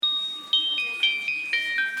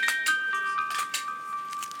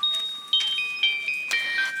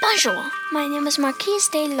Bonjour, my name is Marquise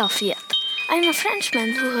de Lafayette. I am a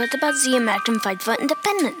Frenchman who heard about the American fight for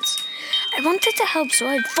independence. I wanted to help, so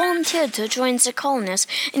I volunteered to join the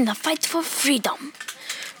colonists in the fight for freedom.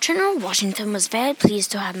 General Washington was very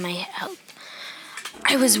pleased to have my help.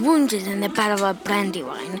 I was wounded in the Battle of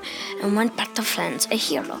Brandywine and went back to France a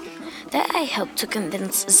hero. There I helped to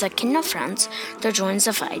convince the King of France to join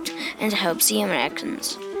the fight and help the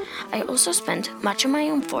Americans. I also spent much of my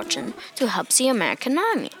own fortune to help the American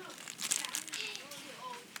army.